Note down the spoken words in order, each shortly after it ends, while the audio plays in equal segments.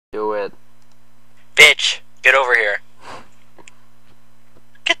Do it. Bitch, get over here.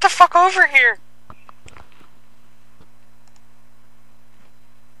 Get the fuck over here!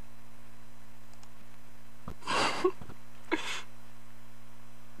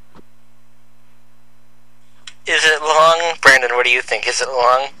 Is it long? Brandon, what do you think? Is it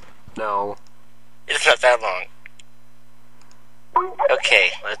long? No. It's not that long.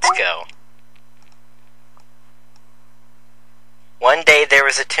 Okay, let's go. One day there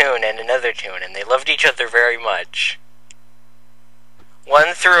was a Toon and another Toon, and they loved each other very much.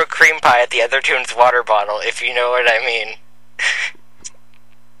 One threw a cream pie at the other Toon's water bottle, if you know what I mean.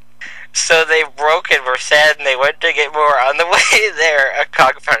 So they broke and were sad, and they went to get more. On the way there, a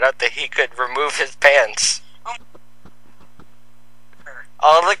cog found out that he could remove his pants.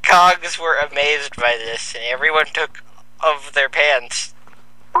 All the cogs were amazed by this, and everyone took off their pants.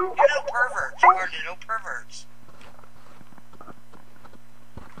 You're no perverts. You are no perverts.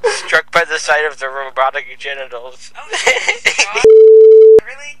 Struck by the sight of the robotic genitals. Oh, God.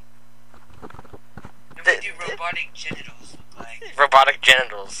 Really? And what do robotic genitals look like? Robotic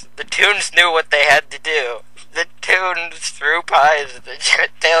genitals. The Toons knew what they had to do. The Toons threw pies at the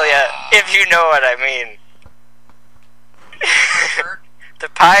genitalia, if you know what I mean. The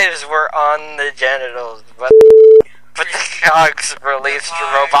pies were on the genitals, but the cogs released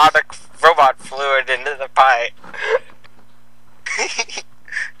robot fluid into the pie.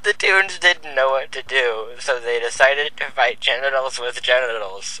 The Toons didn't know what to do, so they decided to fight genitals with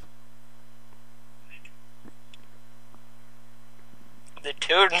genitals. The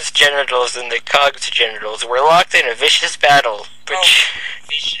Toons' genitals and the cogs' genitals were locked in a vicious battle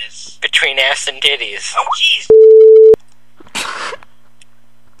between ass and titties. Oh, jeez!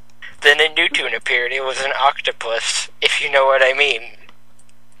 Then a new Toon appeared. It was an octopus, if you know what I mean.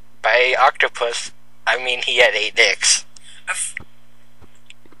 By octopus, I mean he had 8 dicks.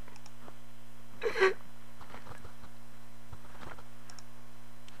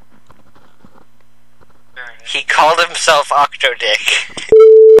 He called himself Octodick.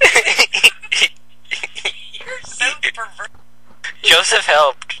 You're so perverted. Joseph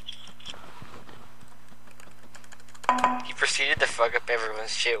helped. He proceeded to fuck up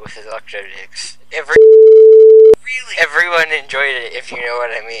everyone's shit with his Octodicks. Really? Everyone enjoyed it, if you know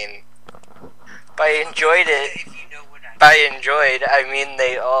what I mean. By enjoyed it, If you know what I mean. by enjoyed, I mean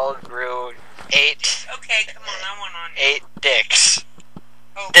they all grew 8 Okay, come on, I want on. 8 dicks.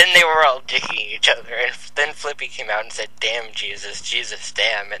 Oh. Then they were all dicking each other, and then Flippy came out and said, "Damn Jesus, Jesus,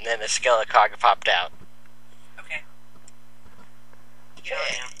 damn," and then a Skelecog popped out. Okay. Get on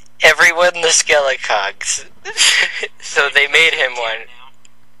now. Everyone the Skelecogs. So they made him one.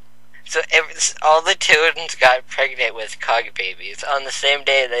 So all the Toons got pregnant with cog babies. On the same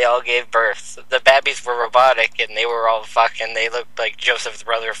day, they all gave birth. The babbies were robotic, and they were all fucking. They looked like Joseph's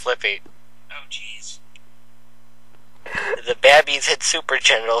brother Flippy. Oh, jeez. The babbies had super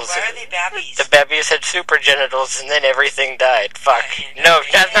genitals. Why are they babbies? The babbies had super genitals, and then everything died. Fuck. Yeah, No,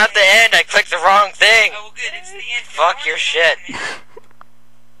 that's not the end. I clicked the wrong thing. Oh, well, good, it's the end. Fuck your shit.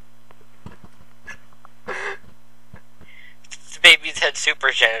 The babies had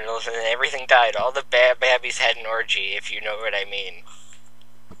super genitals, and then everything died. All the babbies had an orgy, if you know what I mean.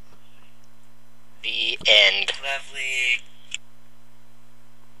 The end. Lovely.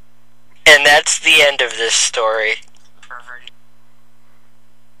 And that's the end of this story. Perverted.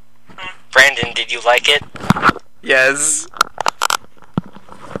 Brandon, did you like it? Yes.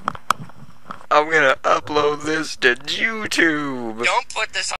 I'm gonna upload this to YouTube. Don't put this on.